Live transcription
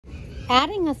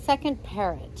Adding a second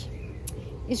parrot.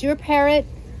 Is your parrot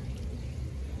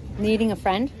needing a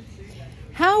friend?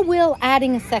 How will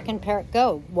adding a second parrot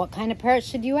go? What kind of parrot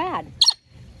should you add?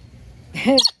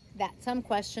 That's some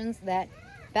questions that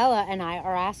Bella and I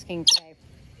are asking today.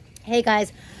 Hey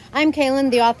guys, I'm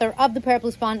Kaylin, the author of The Parrot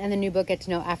Blue Spawn and the new book, Get to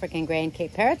Know African Gray and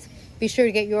Cape Parrots. Be sure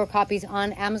to get your copies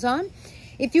on Amazon.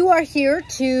 If you are here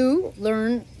to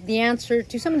learn the answer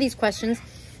to some of these questions,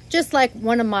 just like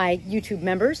one of my YouTube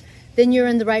members, then you're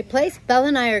in the right place. Bella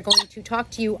and I are going to talk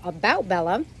to you about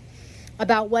Bella,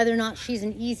 about whether or not she's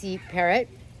an easy parrot,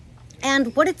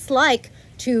 and what it's like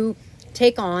to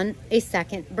take on a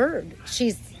second bird.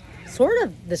 She's sort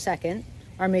of the second,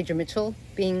 our Major Mitchell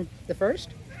being the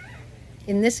first.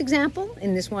 In this example,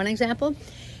 in this one example,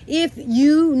 if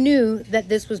you knew that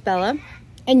this was Bella,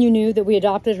 and you knew that we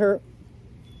adopted her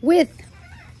with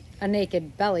a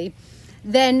naked belly,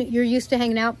 then you're used to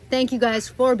hanging out. Thank you guys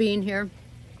for being here.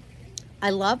 I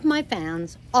love my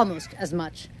fans almost as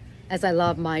much as I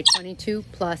love my 22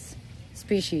 plus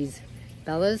species.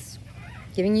 Bella's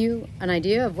giving you an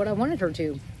idea of what I wanted her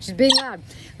to. She's being loud.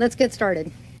 Let's get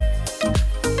started.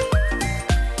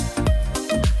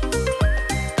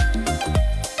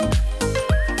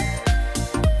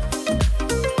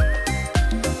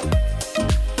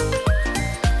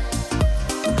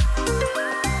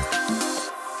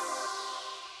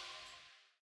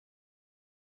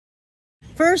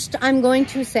 First, I'm going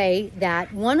to say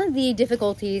that one of the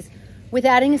difficulties with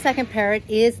adding a second parrot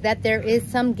is that there is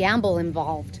some gamble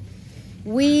involved.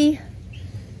 We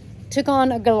took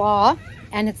on a Galahs,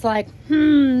 and it's like,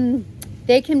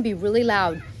 they can be really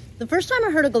loud. The first time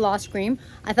I heard a Galahs scream,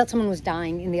 I thought someone was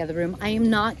dying in the other room. I am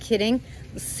not kidding.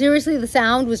 Seriously, the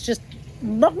sound was just,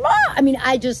 I mean,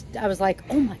 I was like,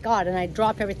 oh my God. And I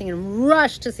dropped everything and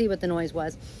rushed to see what the noise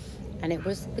was. And it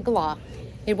was the Galahs.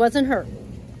 It wasn't her.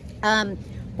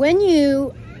 When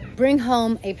you bring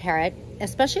home a parrot,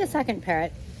 especially a second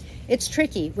parrot, it's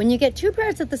tricky. When you get two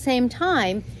parrots at the same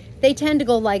time, they tend to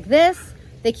go like this.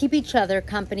 They keep each other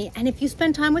company. And if you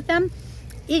spend time with them,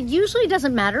 it usually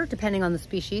doesn't matter, depending on the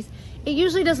species. It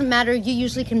usually doesn't matter. You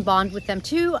usually can bond with them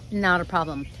too. Not a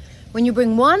problem. When you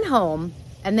bring one home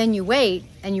and then you wait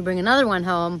and you bring another one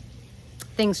home,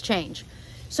 things change.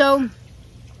 So,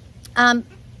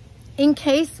 in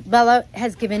case Bella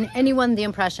has given anyone the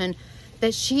impression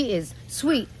that she is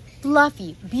sweet,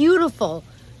 fluffy, beautiful,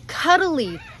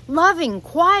 cuddly, loving,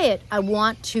 quiet, I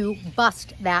want to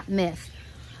bust that myth.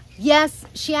 Yes,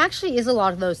 she actually is a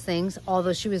lot of those things,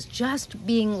 although she was just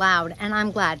being loud, and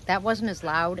I'm glad. That wasn't as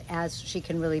loud as she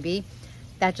can really be.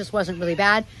 That just wasn't really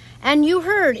bad. And you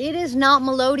heard, it is not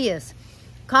melodious.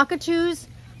 Cockatoos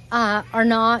are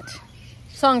not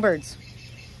songbirds.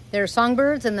 There are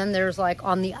songbirds, and then there's like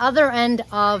on the other end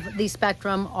of the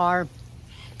spectrum are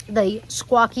the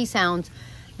squawky sounds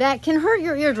that can hurt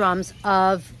your eardrums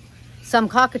of some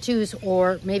cockatoos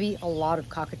or maybe a lot of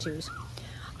cockatoos.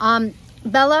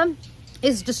 Bella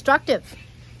is destructive.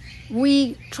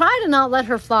 We try to not let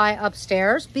her fly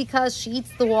upstairs because she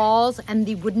eats the walls and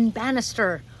the wooden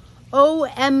banister.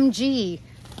 OMG.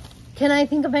 Can I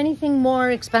think of anything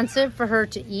more expensive for her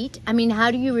to eat? I mean, how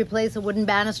do you replace a wooden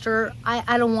banister?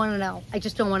 I don't want to know. I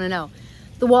just don't want to know.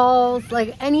 The walls,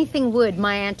 like anything wood,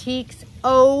 my antiques,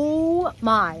 oh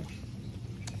my.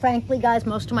 Frankly, guys,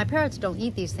 most of my parrots don't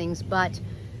eat these things, but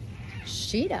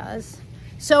she does.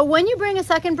 So when you bring a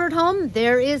second bird home,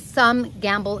 there is some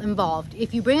gamble involved.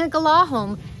 If you bring a Galahs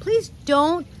home, please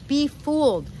don't be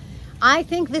fooled. I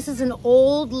think this is an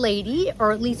old lady,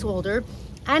 or at least older.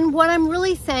 And what I'm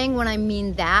really saying when I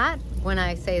mean that, when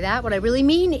I say that, what I really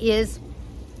mean is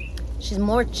she's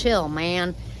more chill,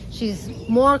 man. She's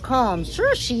more calm.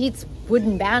 Sure, she eats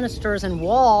wooden banisters and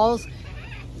walls,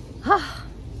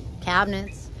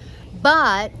 cabinets,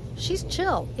 but she's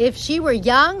chill. If she were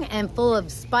young and full of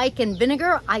spike and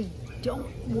vinegar, I don't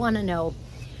want to know.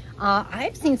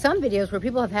 I've seen some videos where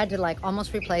people have had to like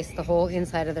almost replace the whole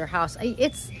inside of their house.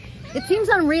 It seems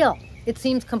unreal. It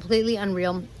seems completely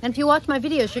unreal. And if you watch my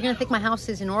videos, you're going to think my house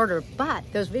is in order, but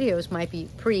those videos might be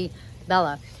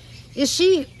pre-Bella. Is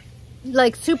she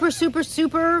like super, super,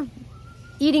 super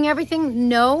eating everything?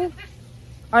 No.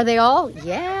 Are they all?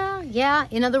 Yeah.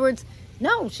 In other words,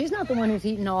 no, she's not the one who's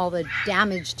eaten all the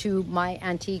damage to my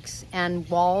antiques and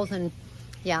walls. And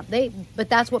yeah, but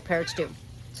that's what parrots do.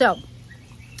 So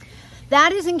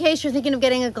that is in case you're thinking of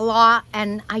getting a Galahs,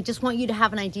 and I just want you to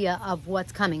have an idea of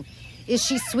what's coming. Is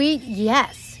she sweet?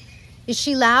 Yes. Is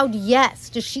she loud? Yes.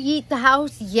 Does she eat the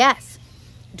house? Yes.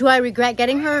 Do I regret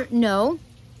getting her? No.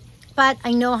 But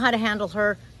I know how to handle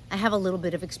her. I have a little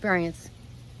bit of experience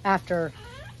after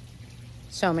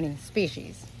so many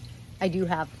species. I do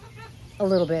have a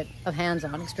little bit of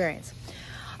hands-on experience.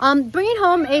 Bringing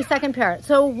home a second parrot.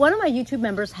 So one of my YouTube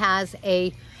members has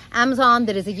a Amazon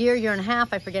that is a year and a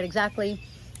half, I forget exactly,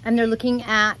 and they're looking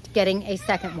at getting a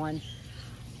second one.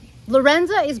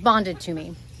 Lorenza is bonded to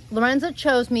me. Lorenza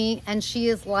chose me, and she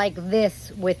is like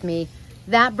this with me.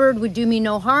 That bird would do me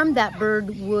no harm. That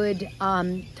bird would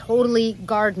totally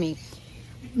guard me.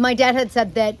 My dad had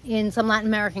said that in some Latin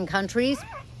American countries,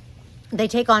 they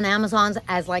take on Amazons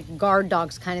as like guard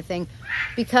dogs kind of thing,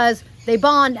 because they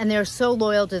bond and they're so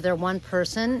loyal to their one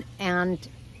person, and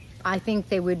I think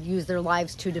they would use their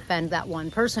lives to defend that one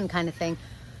person kind of thing,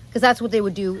 because that's what they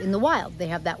would do in the wild. They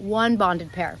have that one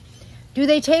bonded pair. Do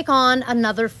they take on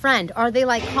another friend? Are they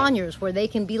like conures, where they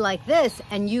can be like this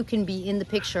and you can be in the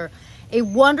picture? A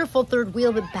wonderful third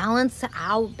wheel that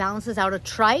balances out a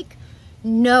trike?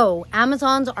 No,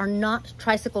 Amazons are not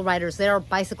tricycle riders. They are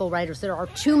bicycle riders. There are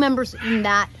two members in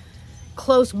that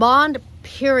close bond,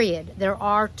 period. There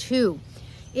are two.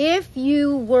 If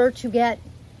you were to get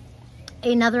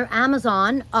another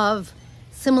Amazon of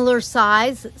similar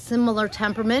size, similar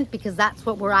temperament, because that's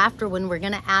what we're after when we're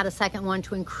going to add a second one,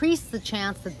 to increase the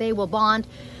chance that they will bond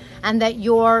and that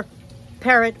your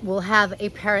parrot will have a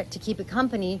parrot to keep it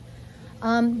company,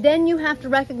 then you have to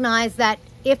recognize that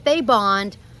if they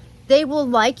bond, they will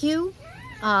like you.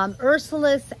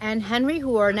 Ursulus and Henry,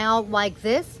 who are now like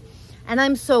this, and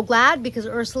I'm so glad, because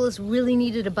Ursulus really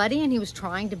needed a buddy, and he was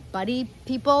trying to buddy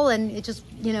people, and it just,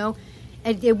 you know,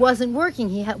 it wasn't working.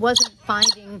 He wasn't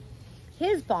finding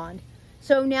his bond.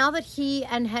 So now that he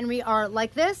and Henry are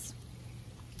like this,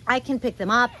 I can pick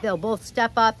them up. They'll both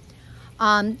step up.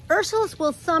 Ursulus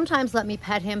will sometimes let me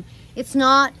pet him. It's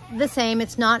not the same.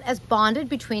 It's not as bonded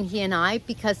between he and I,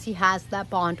 because he has that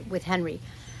bond with Henry.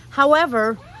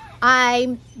 However,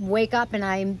 I wake up and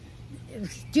I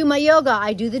do my yoga,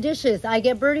 I do the dishes, I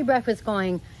get birdie breakfast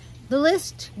going. The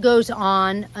list goes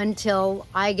on until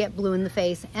I get blue in the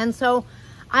face. And so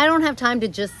I don't have time to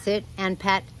just sit and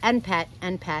pet and pet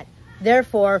and pet.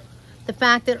 Therefore, the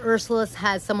fact that Ursulus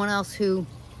has someone else who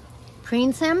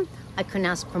preens him, I couldn't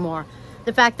ask for more.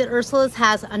 The fact that Ursulus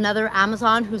has another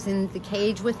Amazon who's in the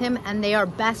cage with him, and they are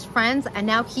best friends, and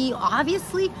now he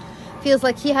obviously feels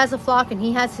like he has a flock and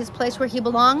he has his place where he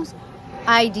belongs,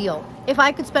 ideal. If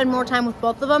I could spend more time with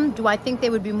both of them, do I think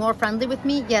they would be more friendly with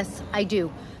me? Yes, I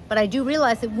do. But I do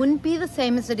realize it wouldn't be the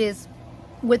same as it is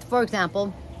with, for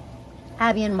example,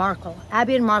 Abby and Markle.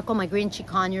 Abby and Markle, my green cheek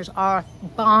conures, are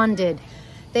bonded.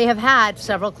 They have had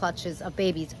several clutches of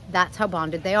babies. That's how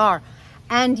bonded they are.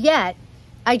 And yet,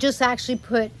 I just actually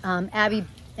put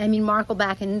Markle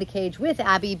back in the cage with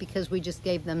Abby, because we just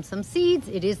gave them some seeds.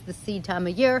 It is the seed time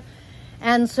of year.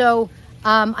 And so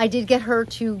I did get her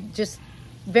to just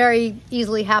very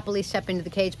easily, happily step into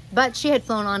the cage, but she had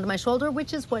flown onto my shoulder,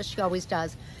 which is what she always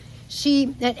does.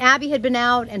 Abby had been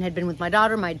out and had been with my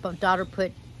daughter. My daughter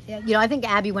put, I think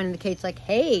Abby went in the cage like,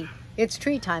 hey, it's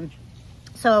treat time.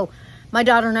 So my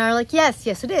daughter and I are like, yes,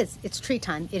 it is. It's treat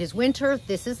time. It is winter.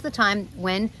 This is the time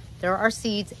when there are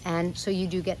seeds, and so you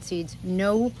do get seeds,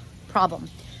 no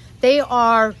problem. They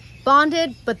are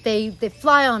bonded, but they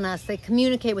fly on us. They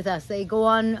communicate with us. They go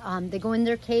on. They go in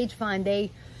their cage fine. They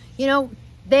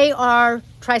are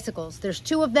tricycles. There's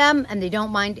two of them, and they don't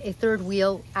mind a third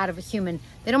wheel out of a human.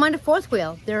 They don't mind a fourth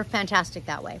wheel. They're fantastic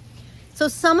that way. So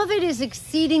some of it is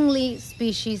exceedingly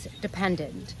species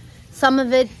dependent. Some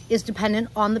of it is dependent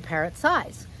on the parrot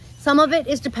size. Some of it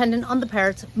is dependent on the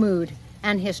parrot's mood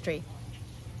and history.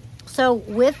 So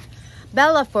with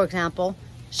Bella, for example,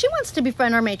 she wants to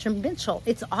befriend our Major Mitchell.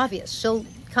 It's obvious. She'll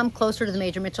come closer to the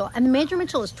Major Mitchell, and the Major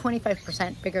Mitchell is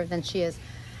 25% bigger than she is,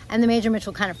 and the Major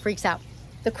Mitchell kind of freaks out.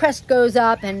 The crest goes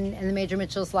up, and the Major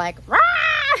Mitchell's like, rah!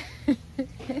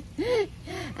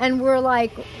 And we're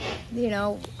like, we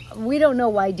don't know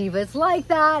why Diva is like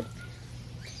that.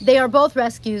 They are both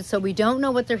rescues, so we don't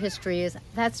know what their history is.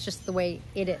 That's just the way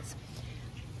it is.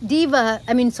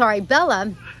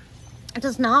 Bella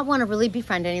does not want to really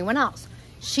befriend anyone else.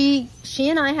 She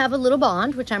and I have a little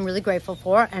bond, which I'm really grateful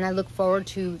for, and I look forward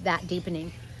to that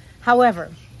deepening.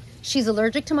 However, she's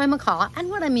allergic to my macaw, and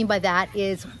what I mean by that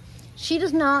is she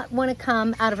does not want to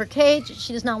come out of her cage.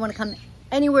 She does not want to come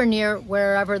anywhere near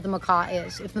wherever the macaw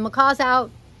is. If the macaw's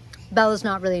out, Bella's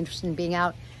not really interested in being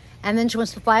out, and then she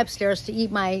wants to fly upstairs to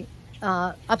eat my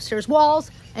upstairs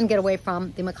walls and get away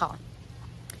from the macaw.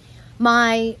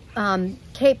 My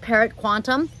Cape Parrot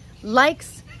Quantum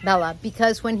likes Bella,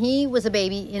 because when he was a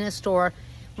baby in a store,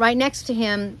 right next to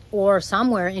him or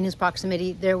somewhere in his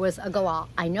proximity, there was a Galahs.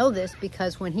 I know this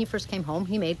because when he first came home,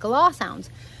 he made Galahs sounds,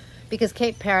 because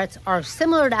Cape Parrots are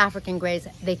similar to African Greys.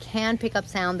 They can pick up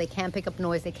sound, they can pick up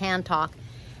noise, they can talk.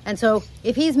 And so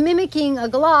if he's mimicking a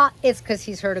Galah, it's because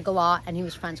he's heard a Galah and he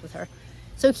was friends with her.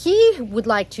 So he would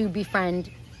like to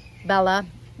befriend Bella,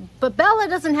 but Bella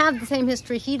doesn't have the same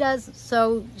history he does.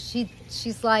 So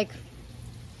she's like,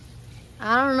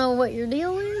 I don't know what your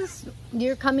deal is.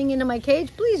 You're coming into my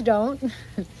cage. Please don't.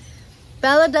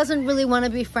 Bella doesn't really want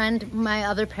to befriend my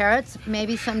other parrots.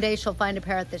 Maybe someday she'll find a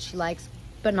parrot that she likes,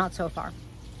 but not so far.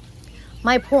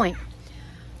 My point,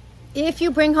 if you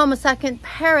bring home a second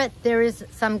parrot, there is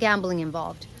some gambling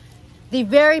involved. The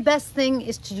very best thing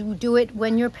is to do it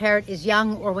when your parrot is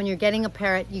young, or when you're getting a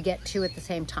parrot, you get two at the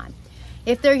same time.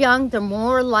 If they're young, they're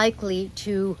more likely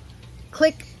to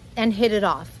click and hit it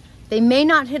off. They may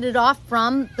not hit it off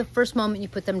from the first moment you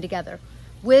put them together.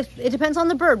 It depends on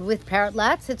the bird. With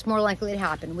parrotlets, it's more likely to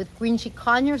happen. With green-cheeked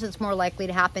conures, it's more likely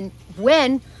to happen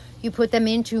when you put them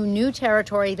into new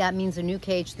territory. That means a new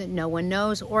cage that no one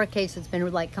knows, or a cage that's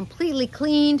been like completely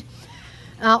cleaned,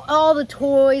 all the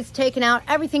toys taken out,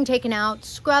 everything taken out,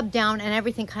 scrubbed down, and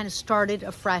everything kind of started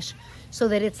afresh, so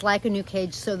that it's like a new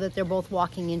cage, so that they're both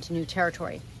walking into new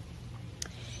territory.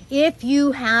 If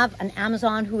you have an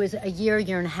Amazon who is a year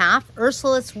and a half,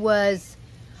 Ursulus was,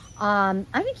 I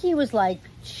think he was like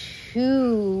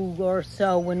 2 or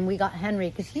so when we got Henry,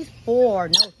 because he's 4,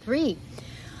 no 3.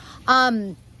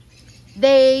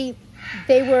 They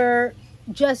were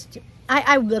just,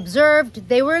 I observed,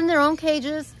 they were in their own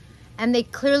cages, and they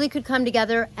clearly could come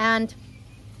together, and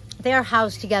they are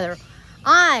housed together.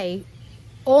 I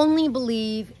only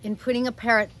believe in putting a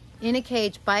parrot in a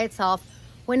cage by itself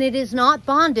when it is not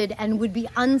bonded and would be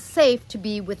unsafe to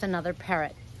be with another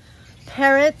parrot.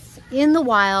 Parrots in the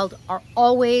wild are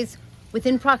always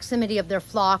within proximity of their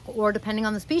flock, or depending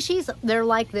on the species, they're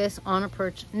like this on a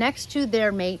perch next to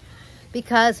their mate,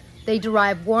 because they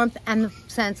derive warmth and the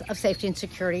sense of safety and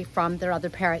security from their other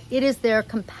parrot. It is their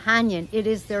companion. It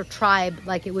is their tribe,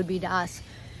 like it would be to us.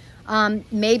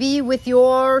 Maybe with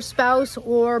your spouse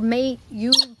or mate,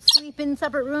 you sleep in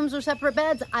separate rooms or separate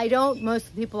beds. I don't. Most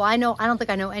of the people I know, I don't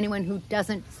think I know anyone who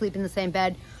doesn't sleep in the same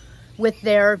bed with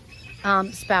their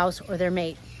spouse or their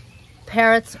mate.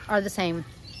 Parrots are the same.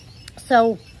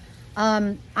 So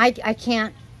I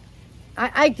can't,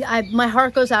 my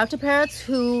heart goes out to parrots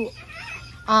who,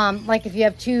 like if you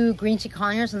have 2 green-cheeked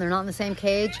conures and they're not in the same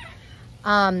cage,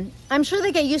 I'm sure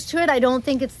they get used to it. I don't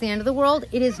think it's the end of the world.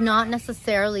 It is not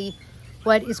necessarily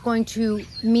what is going to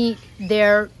meet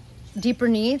their deeper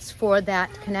needs for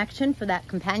that connection, for that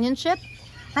companionship.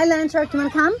 Hi, Land Shark, you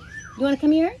want to come? You want to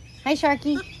come here? Hi,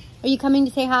 Sharky. Are you coming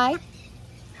to say hi?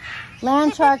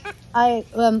 Land Shark,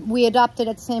 we adopted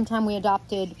at the same time we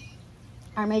adopted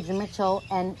our Major Mitchell,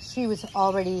 and she was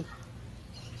already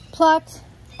plucked,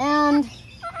 and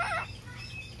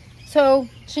so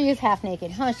she is half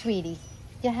naked. Huh, sweetie?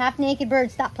 You're half naked bird.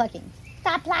 Stop plucking.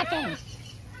 Stop plucking.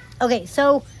 Okay,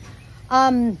 so,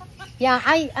 yeah,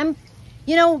 I'm,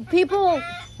 you know,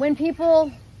 when people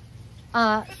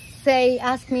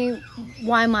ask me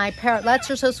why my parrotlets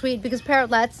are so sweet, because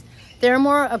parrotlets, they're a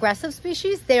more aggressive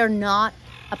species. They are not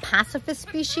a pacifist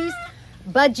species.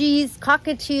 Budgies,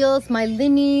 cockatiels, my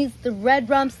linneys, the red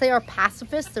rumps, they are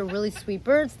pacifists. They're really sweet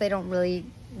birds. They're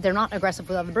not aggressive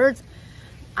with other birds.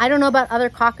 I don't know about other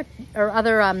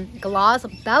Galahs.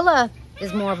 Bella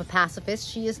is more of a pacifist.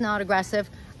 She is not aggressive.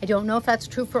 I don't know if that's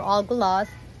true for all Galahs.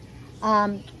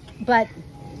 But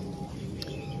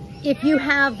if you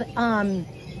have,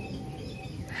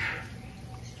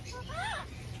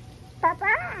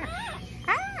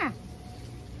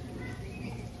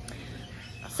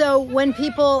 so when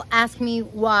people ask me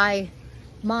why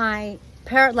my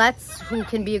parrotlets, who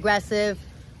can be aggressive,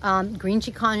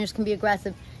 green-cheeked conures can be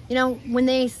aggressive, you know, when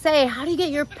they say, how do you get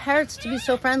your parrots to be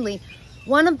so friendly?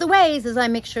 One of the ways is I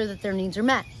make sure that their needs are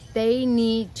met. They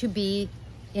need to be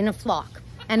in a flock.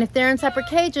 And if they're in separate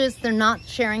cages, they're not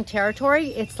sharing territory.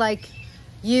 It's like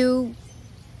you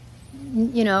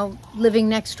know, living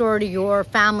next door to your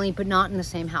family, but not in the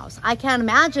same house. I can't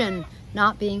imagine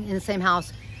not being in the same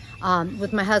house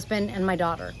with my husband and my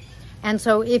daughter. And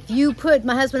so if you put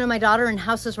my husband and my daughter in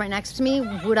houses right next to me,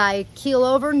 would I keel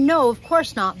over? No, of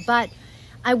course not. But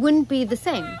I wouldn't be the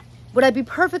same. Would I be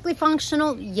perfectly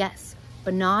functional? Yes,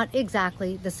 but not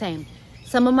exactly the same.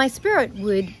 Some of my spirit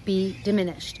would be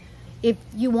diminished. If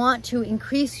you want to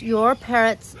increase your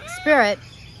parrot's spirit,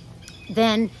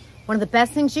 then one of the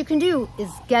best things you can do is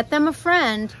get them a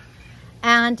friend.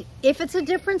 And if it's a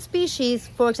different species,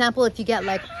 for example, if you get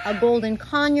like a golden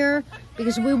conure,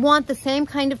 because we want the same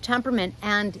kind of temperament,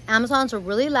 and Amazons are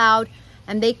really loud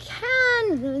and they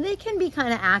can be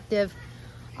kind of active.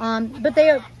 But they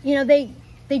are, you know, they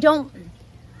don't,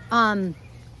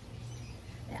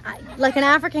 Like an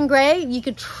African gray, you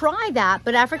could try that,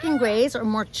 but African grays are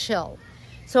more chill.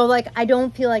 So like, I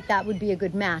don't feel like that would be a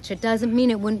good match. It doesn't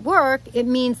mean it wouldn't work. It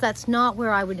means that's not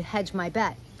where I would hedge my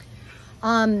bet.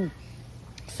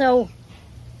 So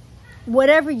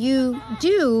whatever you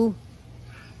do,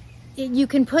 you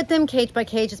can put them cage by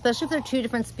cage, especially if they're two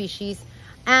different species.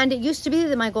 And it used to be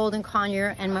that my golden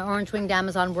conure and my orange-winged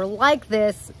Amazon were like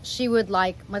this.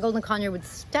 My golden conure would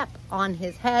step on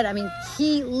his head. I mean,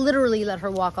 he literally let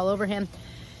her walk all over him.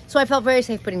 So I felt very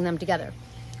safe putting them together.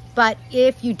 But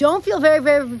if you don't feel very,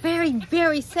 very, very,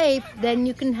 very safe, then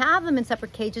you can have them in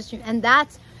separate cages. And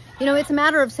that's, you know, it's a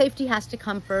matter of safety has to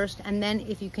come first. And then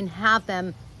if you can have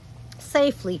them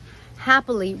safely,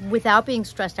 happily, without being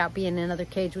stressed out, be in another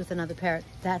cage with another parrot,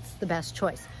 that's the best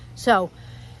choice. So,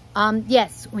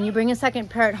 yes, when you bring a second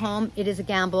parrot home, it is a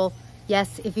gamble.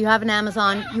 Yes, if you have an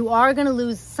Amazon, you are going to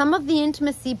lose some of the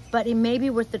intimacy, but it may be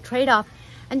worth the trade-off.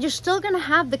 And you're still going to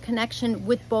have the connection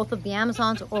with both of the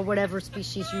Amazons or whatever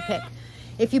species you pick.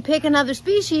 If you pick another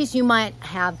species, you might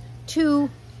have two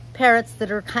parrots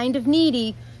that are kind of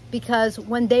needy, because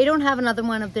when they don't have another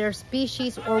one of their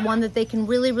species or one that they can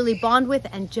really, really bond with,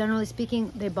 and generally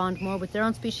speaking, they bond more with their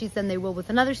own species than they will with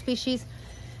another species,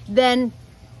 then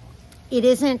it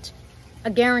isn't a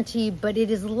guarantee, but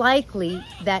it is likely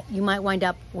that you might wind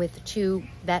up with two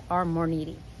that are more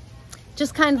needy.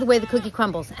 Just kind of the way the cookie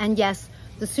crumbles. And yes,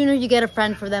 the sooner you get a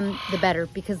friend for them, the better,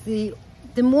 because the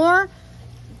more,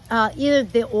 either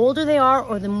the older they are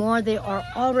or the more they are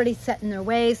already set in their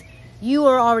ways, you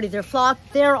are already their flock,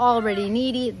 they're already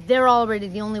needy, they're already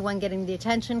the only one getting the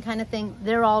attention kind of thing,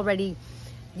 they're already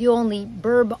the only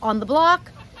burb on the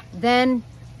block, then,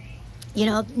 you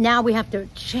know, now we have to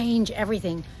change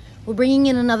everything. We're bringing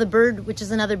in another bird, which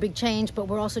is another big change, but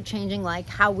we're also changing like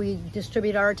how we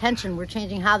distribute our attention. We're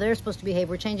changing how they're supposed to behave.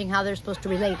 We're changing how they're supposed to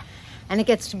relate. And it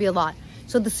gets to be a lot.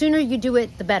 So the sooner you do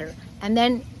it, the better. And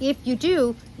then if you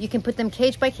do, you can put them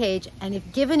cage by cage. And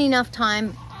if given enough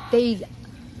time, they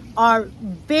are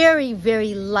very,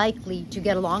 very likely to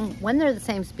get along when they're the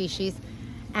same species.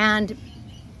 And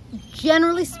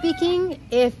generally speaking,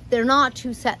 if they're not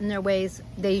too set in their ways,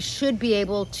 they should be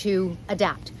able to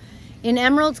adapt. In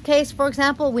Emerald's case, for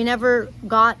example, we never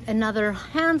got another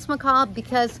Hans macabre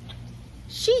because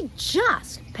she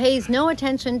just pays no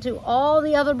attention to all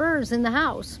the other birds in the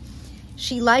house.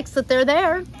 She likes that they're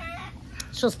there.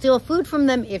 She'll steal food from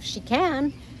them if she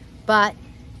can, but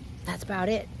that's about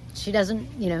it. She doesn't,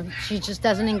 you know, she just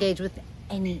doesn't engage with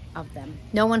any of them.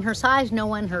 No one her size, no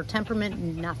one her temperament,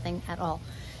 nothing at all.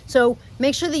 So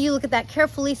make sure that you look at that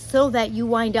carefully so that you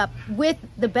wind up with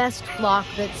the best flock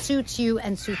that suits you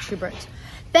and suits your birds.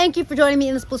 Thank you for joining me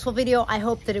in this blissful video. I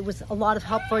hope that it was a lot of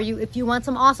help for you. If you want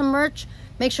some awesome merch,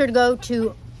 make sure to go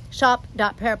to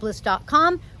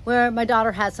shop.parrotbliss.com, where my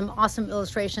daughter has some awesome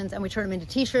illustrations and we turn them into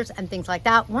t-shirts and things like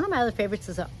that. One of my other favorites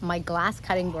is my glass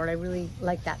cutting board. I really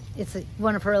like that. It's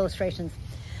one of her illustrations.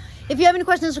 If you have any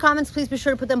questions or comments, please be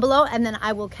sure to put them below, and then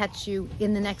I will catch you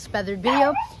in the next feathered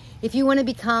video. If you want to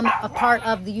become a part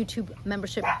of the YouTube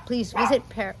membership, please visit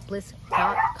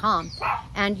parrotbliss.com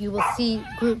and you will see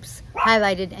groups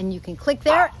highlighted and you can click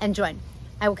there and join.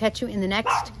 I will catch you in the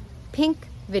next pink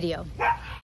video.